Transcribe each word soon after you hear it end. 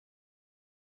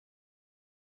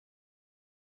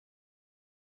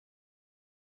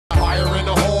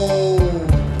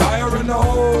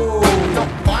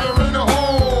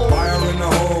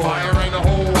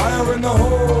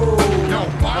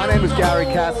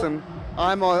Jackson.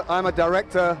 I'm a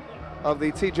director of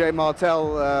the TJ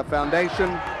Martell Foundation.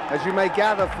 As you may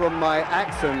gather from my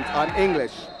accent, I'm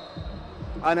English.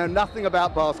 I know nothing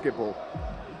about basketball.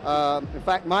 In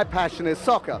fact, my passion is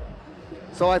soccer.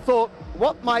 So I thought,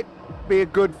 what might be a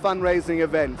good fundraising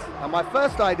event? And my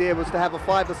first idea was to have a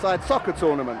five-a-side soccer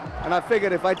tournament. And I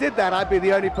figured if I did that, I'd be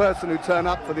the only person who'd turn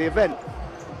up for the event.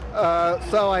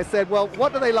 So I said, well,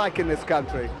 what do they like in this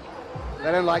country?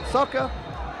 They don't like soccer,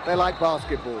 they like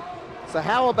basketball. So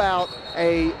how about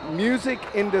a music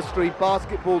industry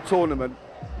basketball tournament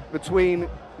between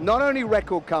not only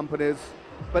record companies,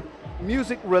 but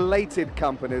music-related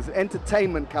companies,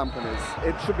 entertainment companies.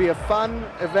 It should be a fun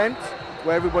event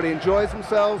where everybody enjoys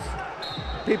themselves,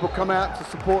 people come out to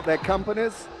support their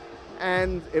companies,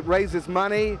 and it raises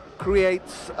money,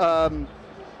 creates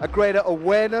a greater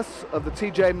awareness of the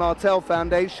TJ Martell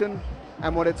Foundation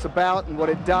and what it's about and what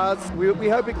it does. We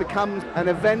hope it becomes an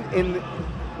event in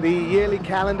the yearly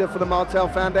calendar for the Martell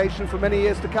Foundation for many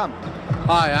years to come.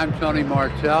 Hi, I'm Tony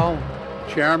Martell,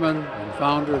 Chairman and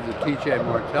founder of the TJ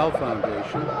Martell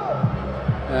Foundation,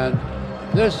 and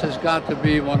this has got to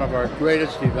be one of our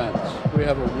greatest events. We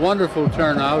have a wonderful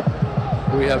turnout.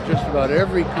 We have just about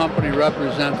every company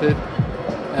represented,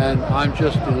 and I'm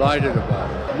just delighted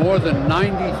about it. More than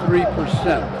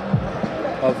 93%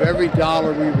 of every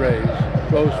dollar we raise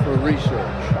goes for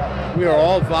research. We are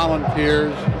all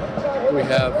volunteers. We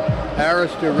have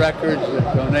Arista Records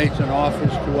that donates an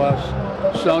office to us.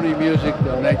 Sony Music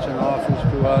donates an office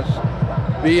to us.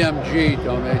 BMG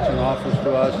donates an office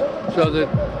to us. So that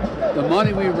the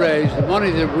money we raise, the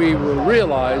money that we will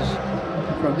realize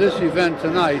from this event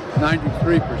tonight,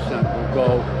 93% will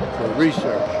go for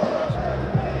research.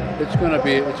 It's going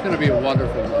to be a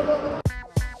wonderful night.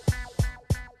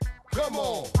 Come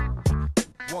on.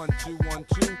 1, 2, 1,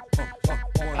 2.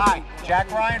 Hi,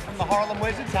 Jack Ryan from the Harlem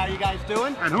Wizards. How you guys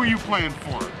doing? And who are you playing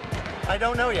for? I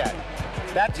don't know yet.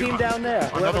 That team down there.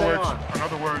 In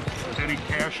other words, is any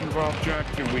cash involved, Jack?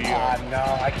 Can we?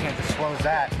 No, I can't disclose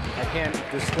that. I can't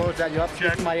disclose that. You'll have to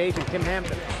speak to my agent, Kim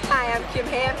Hampton. Hi, I'm Kim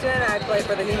Hampton. I play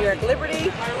for the New York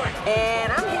Liberty,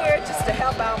 and I'm here just to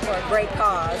help out for a great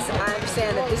cause. I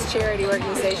understand that this charity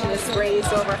organization has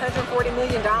raised over $140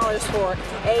 million for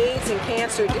AIDS and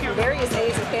cancer, different various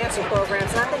AIDS and cancer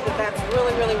programs, and I think that that's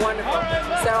really, really wonderful.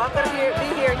 So I'm going to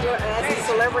be here as a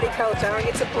celebrity coach. I don't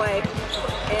get to play,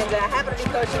 and I happen to be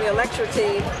coaching the Electra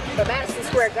team, but Madison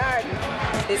Square Garden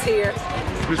is here.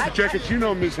 Mr. Jenkins, you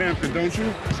know Ms. Hampton, don't you?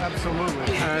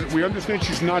 Absolutely. And we understand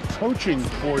she's not coaching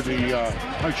for the,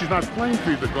 she's not playing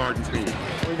for the Garden team.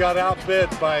 We got outbid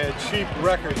by a cheap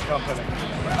record company.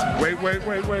 Wait.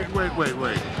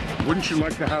 Wouldn't you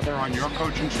like to have her on your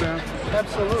coaching staff?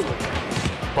 Absolutely.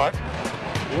 But?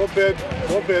 We'll bid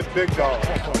big dollars.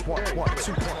 Wait.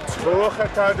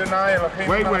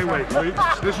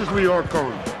 This is Lyor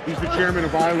Cohen. He's the chairman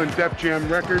of Island Def Jam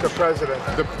Records. The president.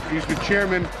 He's the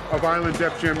chairman of Island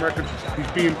Def Jam Records.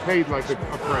 He's being paid like a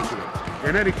president.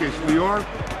 In any case, Lyor,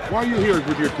 why are you here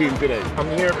with your team today? I'm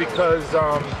here because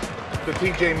the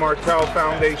TJ Martell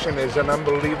Foundation is an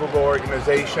unbelievable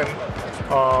organization.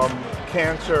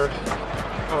 Cancer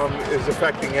is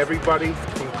affecting everybody,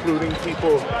 including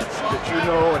people that you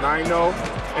know and I know.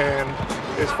 And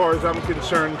as far as I'm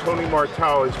concerned, Tony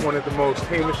Martell is one of the most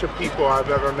famous of people I've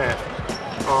ever met.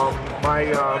 My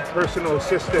personal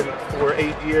assistant for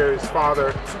 8 years,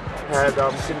 father, had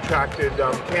contracted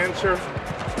cancer,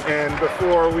 and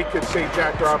before we could say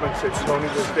Jack Robinson, Tony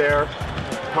was there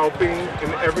helping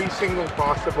in every single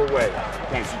possible way.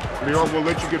 Thanks. Lyor, we'll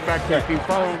let you get back to your team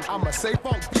phone. I'm a safe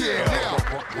funk,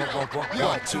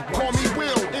 call me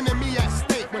Will, enemy at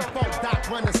stake when folk doc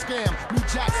run a scam. New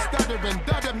Jack stuttering,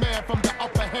 Dudder man from the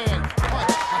upper hand.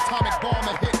 Punch, atomic bomb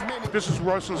and hit many. This is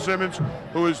Russell Simmons,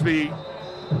 who is the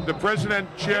president,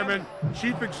 chairman,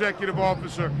 chief executive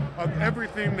officer of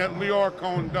everything that Lyor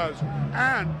Cohen does,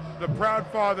 and the proud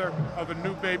father of a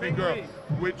new baby girl,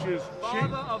 which is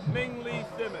father of Ming Lee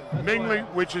Simmons. Ming Lee,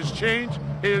 which has changed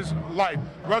his life.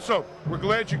 Russell, we're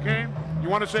glad you came. You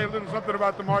want to say a little something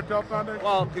about the Martell Foundation?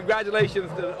 Well,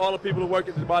 congratulations to all the people who work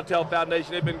at the Martell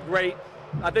Foundation. They've been great.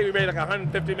 I think we made like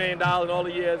 $150 million in all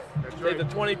the years. That's right.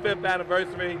 It's the 25th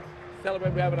anniversary.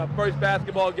 Celebrate having our first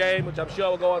basketball game, which I'm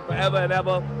sure will go on forever and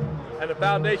ever. And the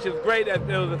foundation is great. It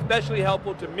was especially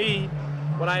helpful to me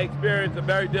when I experienced a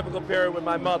very difficult period with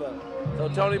my mother. So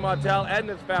Tony Martell and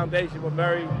this foundation were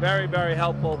very, very, very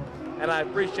helpful. And I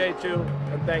appreciate you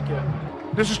and thank you.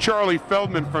 This is Charlie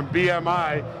Feldman from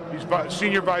BMI. He's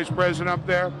senior vice president up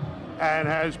there and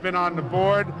has been on the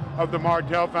board of the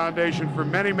Martell Foundation for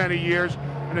many, many years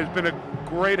and has been a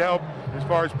great help as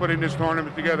far as putting this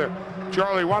tournament together.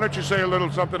 Charlie, why don't you say a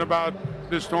little something about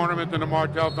this tournament and the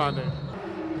Martell Foundation?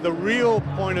 The real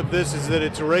point of this is that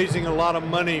it's raising a lot of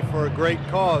money for a great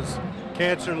cause,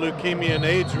 cancer, leukemia, and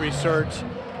AIDS research,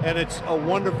 and it's a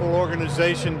wonderful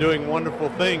organization doing wonderful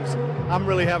things. I'm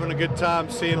really having a good time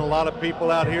seeing a lot of people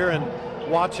out here and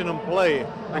watching them play.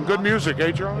 And good music,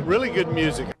 eh, Charlie? Really good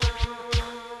music.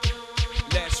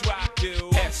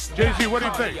 JC, what do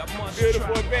you think?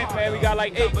 Beautiful event, man. We got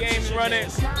like 8 games running.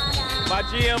 My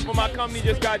GM for my company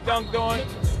just got dunked on.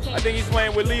 I think he's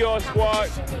playing with Lyor's squad.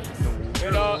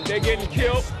 And they're getting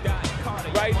killed.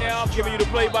 Right now, I'm giving you the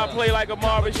play-by-play like a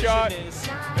Marvin shot.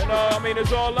 And I mean,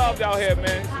 it's all love out here,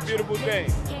 man. It's a beautiful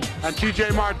thing. And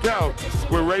TJ Martell,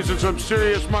 we're raising some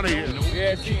serious money here.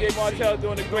 Yeah, TJ Martell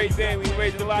doing a great thing. We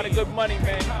raised a lot of good money,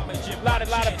 man. A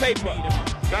lot of paper.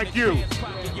 Thank you.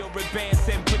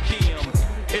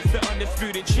 It's the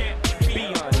undisputed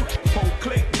champion. Whole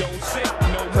click, don't sit,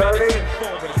 no Tony.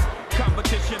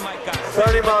 competition like I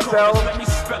Tony Martell. Let me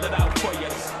spell it out for you.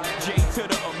 J to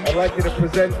the I'd like you to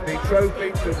present the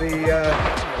trophy to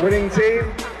the winning team.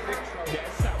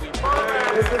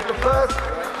 This is the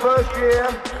first year,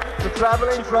 the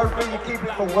traveling trophy. You keep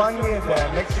it for 1 year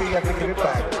there. Next year you have to give it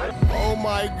back. Oh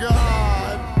my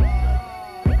God.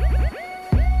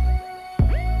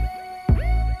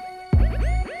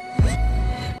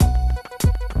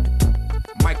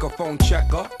 Microphone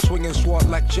checker, swinging sword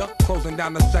lecture, closing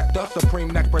down the sector, supreme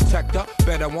neck protector.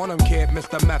 Better want him, kid,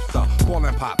 Mr. Mepsa.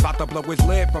 Ballin' pop, about to blow his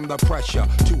lid from the pressure.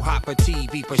 Too hot for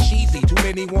TV, for cheesy. Too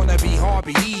many wanna be hard,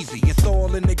 be easy. It's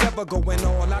all in together, going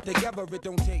on, not together. It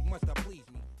don't take much to please.